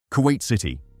Kuwait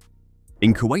City.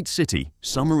 In Kuwait City,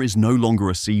 summer is no longer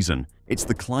a season, it's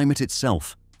the climate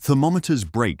itself. Thermometers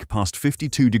break past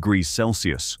 52 degrees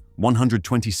Celsius,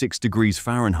 126 degrees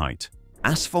Fahrenheit.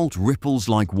 Asphalt ripples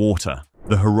like water.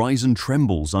 The horizon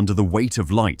trembles under the weight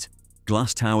of light.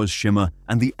 Glass towers shimmer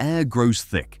and the air grows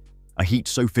thick. A heat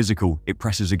so physical it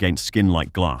presses against skin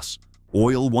like glass.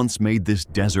 Oil once made this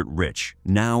desert rich.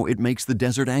 Now it makes the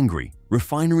desert angry.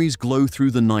 Refineries glow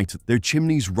through the night, their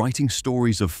chimneys writing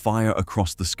stories of fire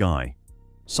across the sky.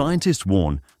 Scientists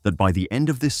warn that by the end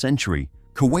of this century,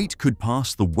 Kuwait could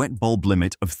pass the wet bulb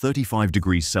limit of 35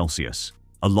 degrees Celsius,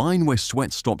 a line where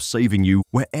sweat stops saving you,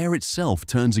 where air itself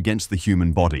turns against the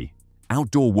human body.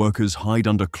 Outdoor workers hide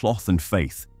under cloth and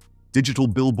faith. Digital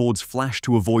billboards flash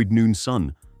to avoid noon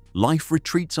sun. Life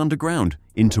retreats underground,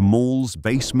 into malls,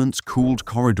 basements, cooled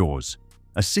corridors.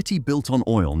 A city built on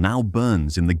oil now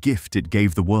burns in the gift it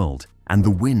gave the world, and the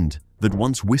wind that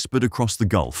once whispered across the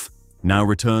Gulf now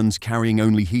returns carrying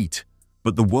only heat.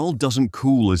 But the world doesn't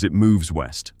cool as it moves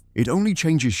west. It only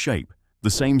changes shape. The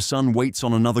same sun waits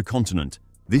on another continent,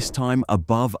 this time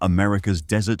above America's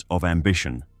desert of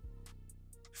ambition.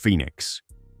 Phoenix.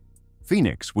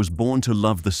 Phoenix was born to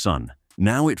love the sun.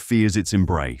 Now it fears its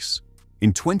embrace.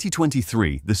 In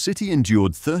 2023, the city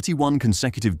endured 31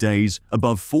 consecutive days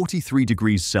above 43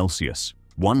 degrees Celsius,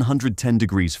 110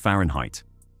 degrees Fahrenheit.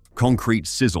 Concrete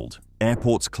sizzled,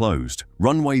 airports closed,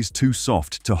 runways too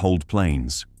soft to hold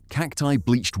planes. Cacti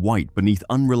bleached white beneath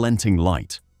unrelenting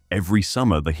light. Every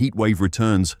summer the heat wave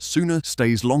returns, sooner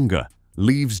stays longer,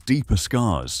 leaves deeper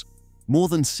scars. More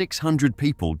than 600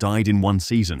 people died in one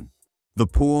season. The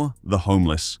poor, the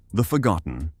homeless, the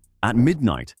forgotten. At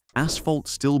midnight, asphalt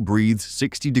still breathes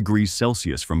 60 degrees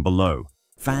Celsius from below.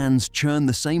 Fans churn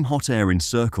the same hot air in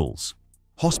circles.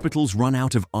 Hospitals run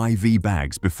out of IV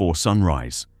bags before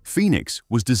sunrise. Phoenix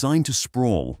was designed to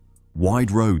sprawl.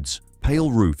 Wide roads, pale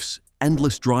roofs,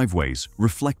 endless driveways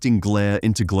reflecting glare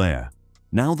into glare.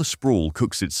 Now the sprawl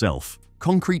cooks itself.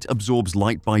 Concrete absorbs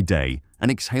light by day and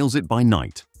exhales it by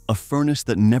night, a furnace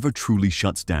that never truly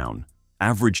shuts down.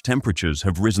 Average temperatures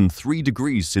have risen 3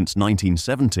 degrees since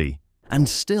 1970, and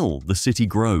still the city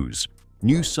grows.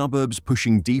 New suburbs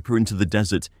pushing deeper into the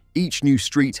desert, each new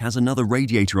street has another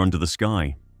radiator under the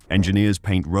sky. Engineers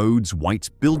paint roads white,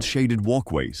 build shaded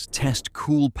walkways, test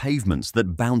cool pavements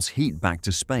that bounce heat back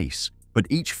to space. But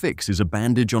each fix is a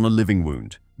bandage on a living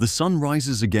wound. The sun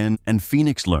rises again and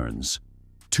Phoenix learns.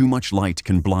 Too much light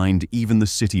can blind even the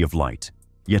city of light.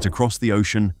 Yet across the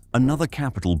ocean, another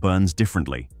capital burns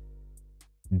differently.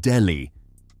 Delhi.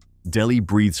 Delhi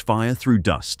breathes fire through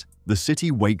dust. The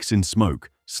city wakes in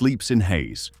smoke, sleeps in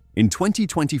haze. In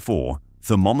 2024,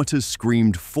 thermometers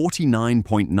screamed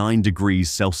 49.9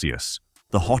 degrees Celsius,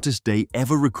 the hottest day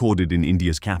ever recorded in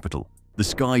India's capital. The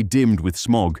sky dimmed with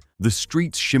smog, the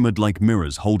streets shimmered like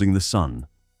mirrors holding the sun.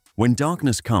 When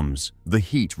darkness comes, the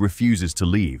heat refuses to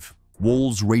leave.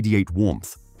 Walls radiate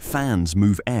warmth, fans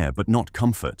move air but not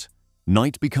comfort.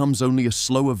 Night becomes only a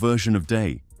slower version of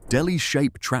day. Delhi's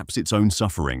shape traps its own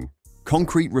suffering.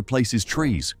 Concrete replaces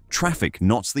trees, traffic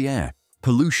knots the air,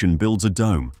 pollution builds a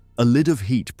dome, a lid of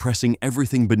heat pressing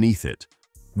everything beneath it.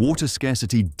 Water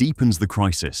scarcity deepens the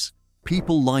crisis.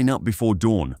 People line up before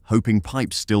dawn, hoping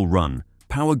pipes still run.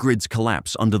 Power grids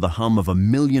collapse under the hum of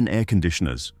 1 million air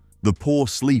conditioners. The poor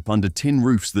sleep under tin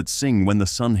roofs that sing when the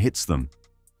sun hits them.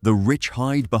 The rich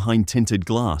hide behind tinted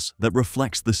glass that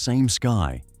reflects the same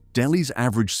sky. Delhi's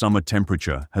average summer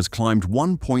temperature has climbed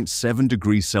 1.7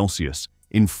 degrees Celsius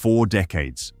in 4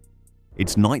 decades.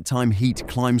 Its nighttime heat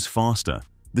climbs faster.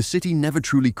 The city never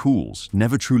truly cools,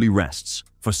 never truly rests.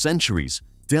 For centuries,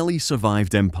 Delhi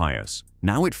survived empires.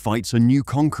 Now it fights a new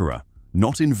conqueror.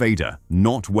 Not invader,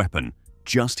 not weapon,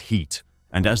 just heat.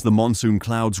 And as the monsoon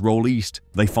clouds roll east,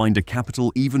 they find a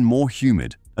capital even more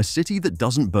humid, a city that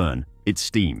doesn't burn, it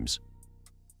steams.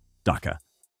 Dhaka.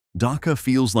 Dhaka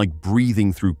feels like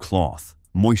breathing through cloth.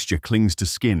 Moisture clings to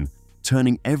skin,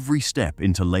 turning every step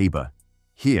into labor.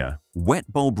 Here,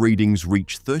 wet bulb readings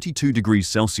reach 32 degrees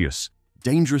Celsius,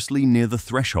 dangerously near the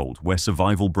threshold where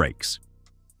survival breaks.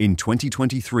 In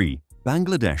 2023,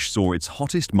 Bangladesh saw its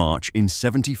hottest March in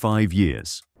 75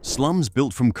 years. Slums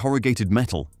built from corrugated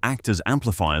metal act as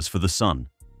amplifiers for the sun.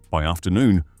 By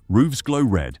afternoon, roofs glow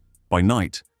red. By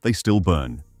night, they still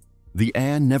burn. The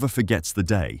air never forgets the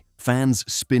day. Fans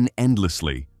spin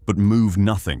endlessly, but move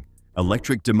nothing.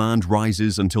 Electric demand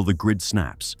rises until the grid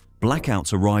snaps.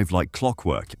 Blackouts arrive like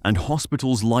clockwork, and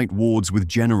hospitals light wards with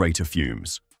generator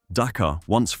fumes. Dhaka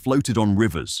once floated on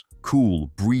rivers,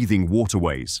 cool, breathing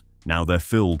waterways. Now they're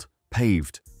filled,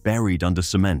 paved, buried under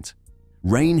cement.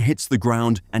 Rain hits the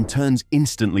ground and turns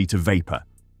instantly to vapor.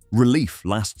 Relief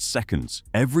lasts seconds.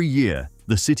 Every year,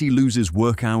 the city loses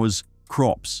work hours,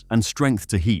 crops, and strength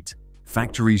to heat.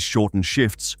 Factories shorten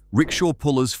shifts, rickshaw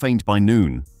pullers faint by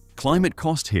noon. Climate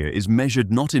cost here is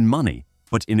measured not in money,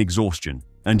 but in exhaustion.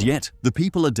 And yet, the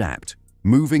people adapt,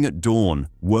 moving at dawn,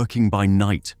 working by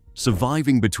night,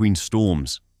 surviving between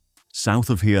storms. South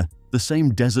of here, the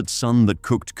same desert sun that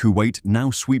cooked Kuwait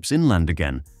now sweeps inland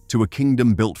again to a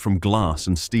kingdom built from glass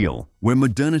and steel, where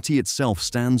modernity itself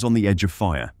stands on the edge of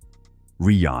fire.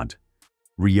 Riyadh.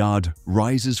 Riyadh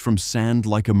rises from sand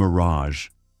like a mirage,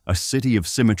 a city of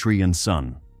symmetry and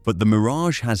sun. But the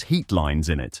mirage has heat lines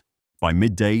in it. By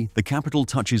midday, the capital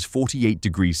touches 48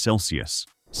 degrees Celsius.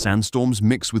 Sandstorms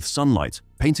mix with sunlight,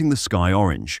 painting the sky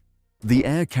orange. The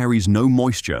air carries no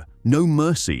moisture, no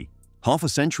mercy. Half a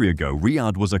century ago,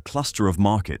 Riyadh was a cluster of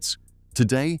markets.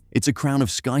 Today, it's a crown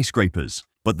of skyscrapers.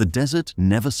 But the desert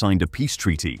never signed a peace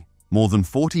treaty. More than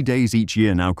 40 days each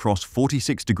year now cross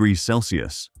 46 degrees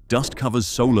Celsius. Dust covers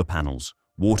solar panels.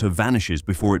 Water vanishes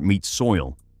before it meets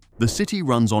soil. The city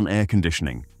runs on air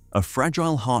conditioning, a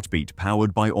fragile heartbeat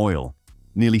powered by oil.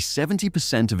 Nearly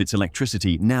 70% of its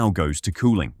electricity now goes to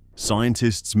cooling.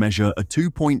 Scientists measure a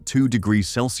 2.2 degrees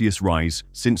Celsius rise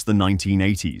since the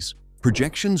 1980s.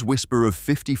 Projections whisper of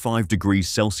 55 degrees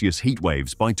Celsius heat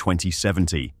waves by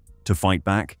 2070. To fight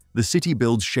back, the city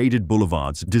builds shaded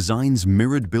boulevards, designs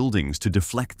mirrored buildings to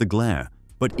deflect the glare.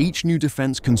 But each new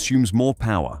defense consumes more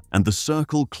power, and the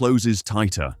circle closes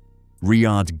tighter.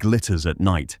 Riyadh glitters at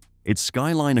night, its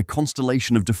skyline a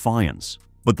constellation of defiance.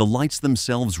 But the lights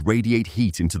themselves radiate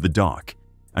heat into the dark.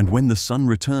 And when the sun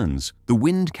returns, the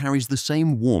wind carries the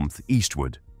same warmth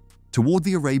eastward, toward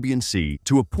the Arabian Sea,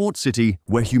 to a port city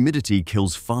where humidity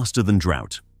kills faster than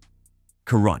drought.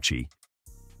 Karachi.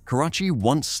 Karachi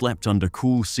once slept under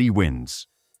cool sea winds.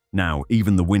 Now,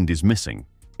 even the wind is missing.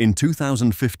 In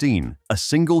 2015, a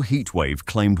single heat wave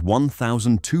claimed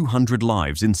 1,200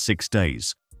 lives in 6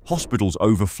 days. Hospitals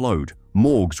overflowed,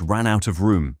 morgues ran out of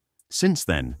room. Since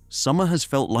then, summer has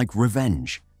felt like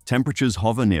revenge. Temperatures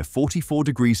hover near 44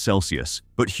 degrees Celsius,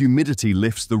 but humidity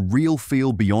lifts the real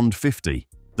feel beyond 50.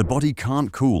 The body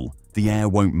can't cool, the air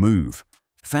won't move.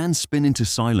 Fans spin into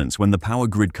silence when the power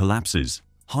grid collapses.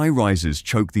 High-rises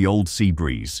choke the old sea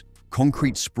breeze.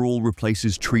 Concrete sprawl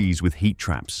replaces trees with heat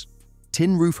traps.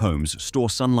 Tin roof homes store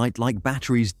sunlight like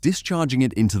batteries, discharging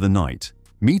it into the night.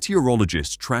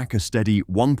 Meteorologists track a steady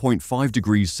 1.5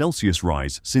 degrees Celsius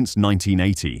rise since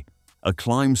 1980. A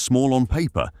climb small on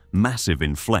paper, massive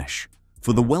in flesh.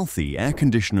 For the wealthy, air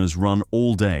conditioners run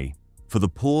all day. For the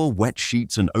poor, wet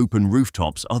sheets and open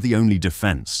rooftops are the only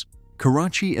defense.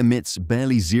 Karachi emits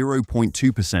barely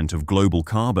 0.2% of global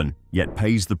carbon, yet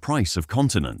pays the price of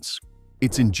continents.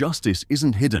 Its injustice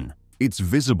isn't hidden. It's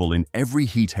visible in every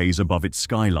heat haze above its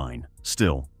skyline.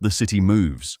 Still, the city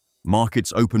moves.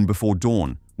 Markets open before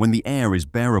dawn, when the air is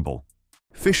bearable.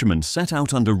 Fishermen set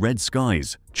out under red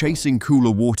skies, chasing cooler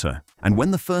water, and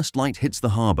when the first light hits the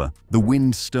harbor, the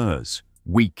wind stirs,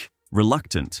 weak,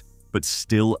 reluctant, but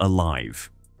still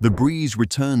alive. The breeze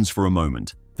returns for a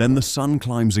moment, then the sun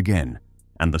climbs again,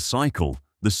 and the cycle,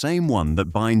 the same one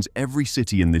that binds every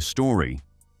city in this story,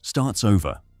 starts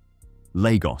over.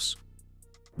 Lagos.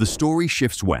 The story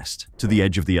shifts west, to the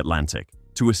edge of the Atlantic,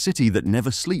 to a city that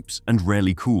never sleeps and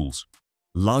rarely cools.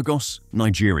 Lagos,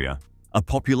 Nigeria. A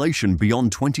population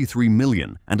beyond 23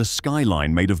 million and a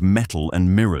skyline made of metal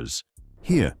and mirrors.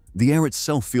 Here, the air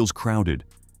itself feels crowded.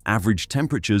 Average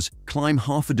temperatures climb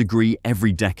half a degree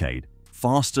every decade,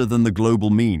 faster than the global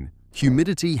mean.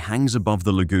 Humidity hangs above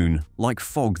the lagoon like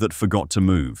fog that forgot to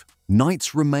move.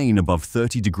 Nights remain above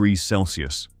 30 degrees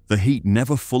Celsius, the heat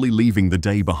never fully leaving the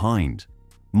day behind.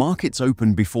 Markets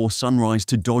open before sunrise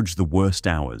to dodge the worst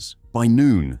hours. By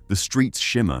noon, the streets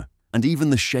shimmer, and even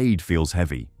the shade feels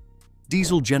heavy.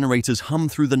 Diesel generators hum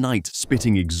through the night,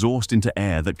 spitting exhaust into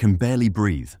air that can barely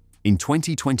breathe. In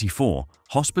 2024,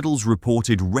 hospitals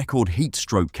reported record heat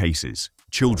stroke cases.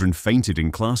 Children fainted in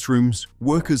classrooms,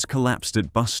 workers collapsed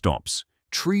at bus stops.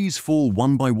 Trees fall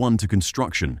one by one to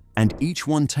construction, and each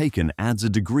one taken adds a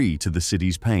degree to the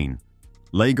city's pain.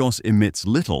 Lagos emits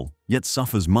little, yet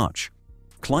suffers much.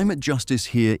 Climate justice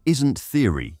here isn't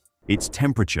theory, it's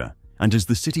temperature. And as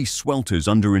the city swelters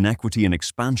under inequity and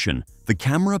expansion, the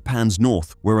camera pans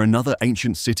north where another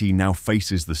ancient city now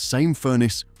faces the same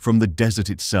furnace from the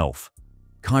desert itself.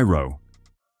 Cairo.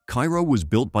 Cairo was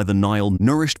built by the Nile,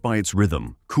 nourished by its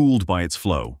rhythm, cooled by its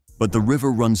flow. But the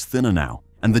river runs thinner now,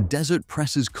 and the desert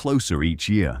presses closer each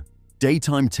year.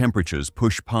 Daytime temperatures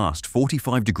push past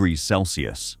 45 degrees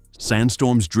Celsius.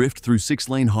 Sandstorms drift through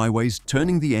 6-lane highways,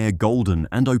 turning the air golden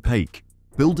and opaque.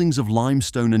 Buildings of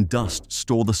limestone and dust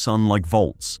store the sun like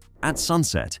vaults. At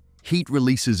sunset, Heat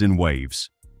releases in waves.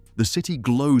 The city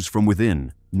glows from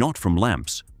within, not from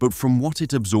lamps, but from what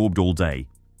it absorbed all day.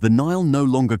 The Nile no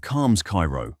longer calms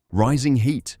Cairo. Rising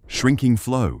heat, shrinking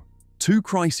flow. Two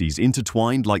crises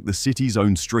intertwined like the city's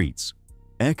own streets.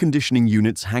 Air conditioning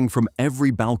units hang from every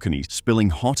balcony,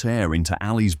 spilling hot air into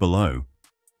alleys below.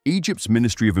 Egypt's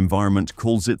Ministry of Environment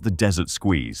calls it the desert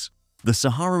squeeze. The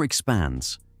Sahara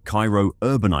expands. Cairo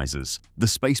urbanizes. The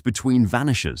space between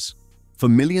vanishes. For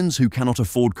millions who cannot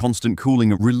afford constant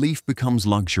cooling, relief becomes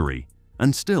luxury.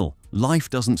 And still,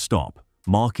 life doesn't stop.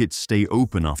 Markets stay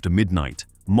open after midnight.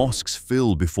 Mosques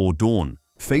fill before dawn.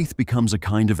 Faith becomes a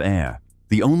kind of air,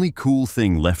 the only cool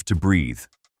thing left to breathe.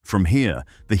 From here,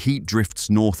 the heat drifts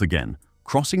north again,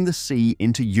 crossing the sea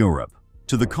into Europe,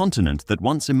 to the continent that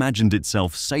once imagined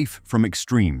itself safe from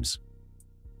extremes.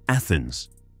 Athens.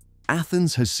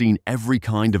 Athens has seen every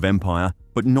kind of empire,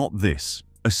 but not this,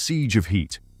 a siege of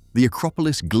heat. The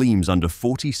Acropolis gleams under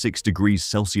 46 degrees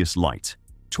Celsius light.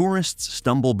 Tourists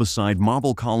stumble beside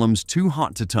marble columns too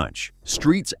hot to touch.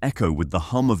 Streets echo with the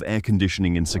hum of air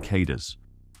conditioning and cicadas.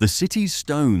 The city's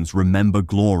stones remember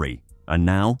glory, and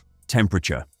now,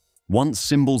 temperature. Once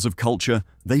symbols of culture,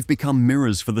 they've become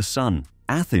mirrors for the sun.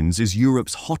 Athens is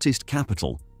Europe's hottest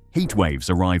capital. Heat waves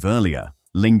arrive earlier,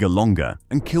 linger longer,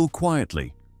 and kill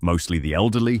quietly, mostly the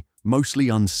elderly, mostly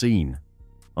unseen.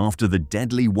 After the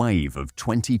deadly wave of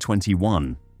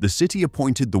 2021, the city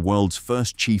appointed the world's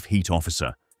first chief heat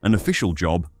officer, an official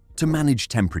job to manage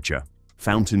temperature.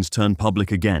 Fountains turn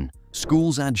public again,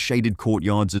 schools add shaded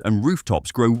courtyards, and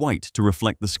rooftops grow white to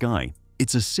reflect the sky.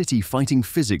 It's a city fighting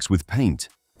physics with paint.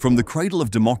 From the cradle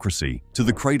of democracy to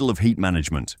the cradle of heat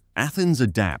management, Athens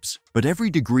adapts, but every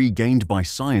degree gained by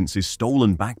science is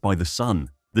stolen back by the sun.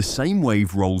 The same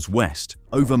wave rolls west,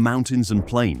 over mountains and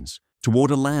plains, toward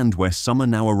a land where summer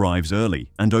now arrives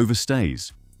early and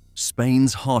overstays.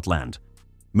 Spain's heartland.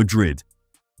 Madrid.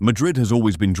 Madrid has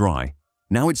always been dry.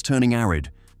 Now it's turning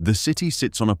arid. The city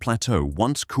sits on a plateau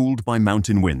once cooled by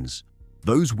mountain winds.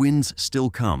 Those winds still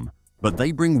come, but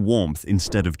they bring warmth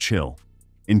instead of chill.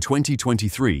 In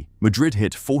 2023, Madrid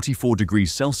hit 44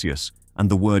 degrees Celsius, and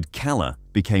the word cala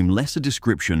became less a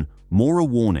description, more a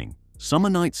warning. Summer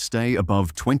nights stay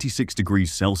above 26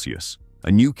 degrees Celsius,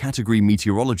 a new category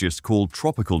meteorologists call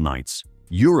tropical nights.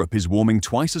 Europe is warming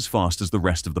twice as fast as the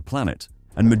rest of the planet,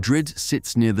 and Madrid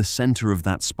sits near the center of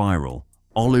that spiral.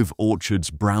 Olive orchards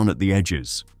brown at the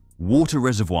edges. Water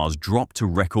reservoirs drop to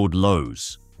record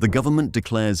lows. The government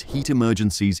declares heat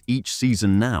emergencies each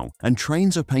season now, and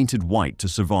trains are painted white to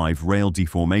survive rail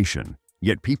deformation.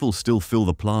 Yet people still fill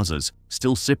the plazas,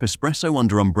 still sip espresso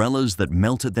under umbrellas that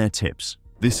melt at their tips.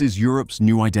 This is Europe's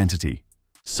new identity.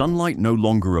 Sunlight no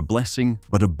longer a blessing,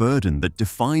 but a burden that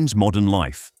defines modern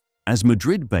life. As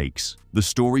Madrid bakes, the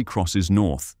story crosses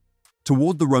north,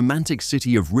 toward the romantic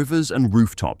city of rivers and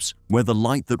rooftops, where the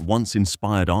light that once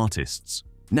inspired artists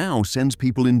now sends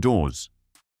people indoors.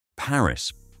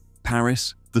 Paris.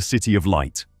 Paris, the city of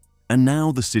light. And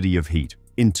now the city of heat.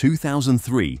 In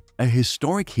 2003, a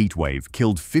historic heat wave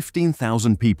killed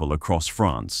 15,000 people across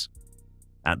France.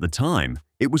 At the time,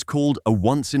 it was called a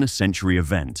once-in-a-century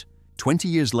event. 20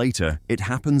 years later, it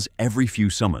happens every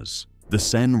few summers. The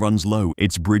Seine runs low,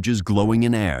 its bridges glowing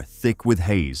in air, thick with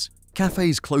haze.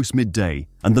 Cafes close midday,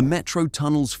 and the metro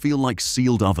tunnels feel like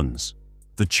sealed ovens.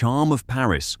 The charm of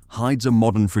Paris hides a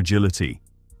modern fragility.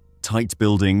 Tight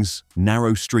buildings,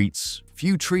 narrow streets,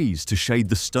 few trees to shade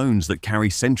the stones that carry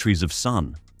centuries of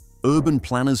sun. Urban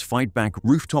planners fight back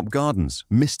rooftop gardens,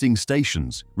 misting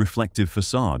stations, reflective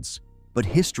facades. But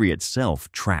history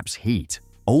itself traps heat.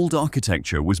 Old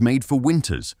architecture was made for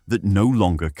winters that no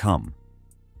longer come.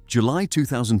 July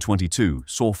 2022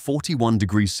 saw 41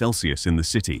 degrees Celsius in the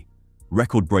city,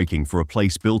 record-breaking for a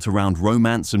place built around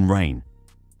romance and rain.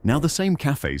 Now the same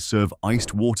cafes serve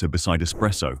iced water beside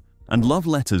espresso, and love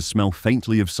letters smell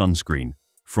faintly of sunscreen.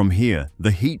 From here,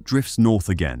 the heat drifts north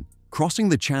again, crossing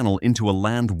the channel into a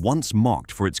land once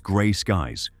mocked for its grey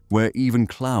skies, where even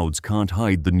clouds can't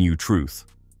hide the new truth.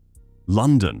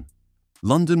 London.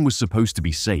 London was supposed to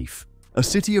be safe, a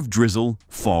city of drizzle,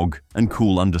 fog, and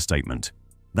cool understatement.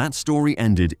 That story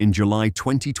ended in July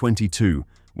 2022,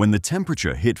 when the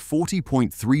temperature hit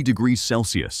 40.3 degrees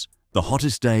Celsius, the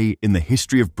hottest day in the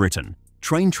history of Britain.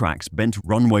 Train tracks bent,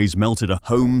 runways melted,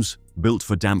 homes, built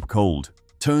for damp cold,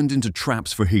 turned into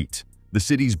traps for heat. The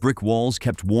city's brick walls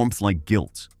kept warmth like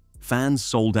guilt. Fans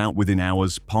sold out within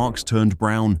hours, parks turned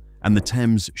brown, and the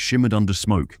Thames shimmered under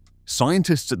smoke.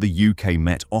 Scientists at the UK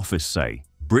Met Office say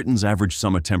Britain's average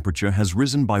summer temperature has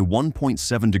risen by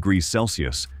 1.7 degrees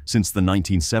Celsius since the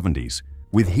 1970s,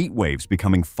 with heat waves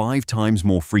becoming 5 times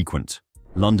more frequent.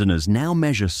 Londoners now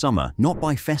measure summer not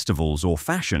by festivals or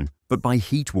fashion, but by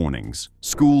heat warnings.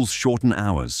 Schools shorten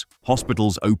hours,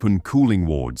 hospitals open cooling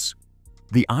wards.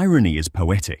 The irony is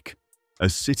poetic. A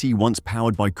city once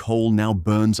powered by coal now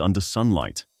burns under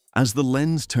sunlight. As the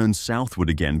lens turns southward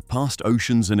again past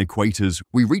oceans and equators,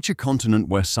 we reach a continent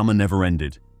where summer never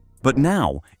ended. But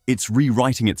now, it's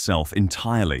rewriting itself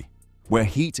entirely. Where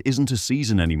heat isn't a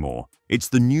season anymore, it's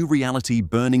the new reality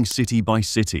burning city by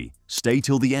city. Stay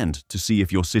till the end to see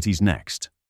if your city's next.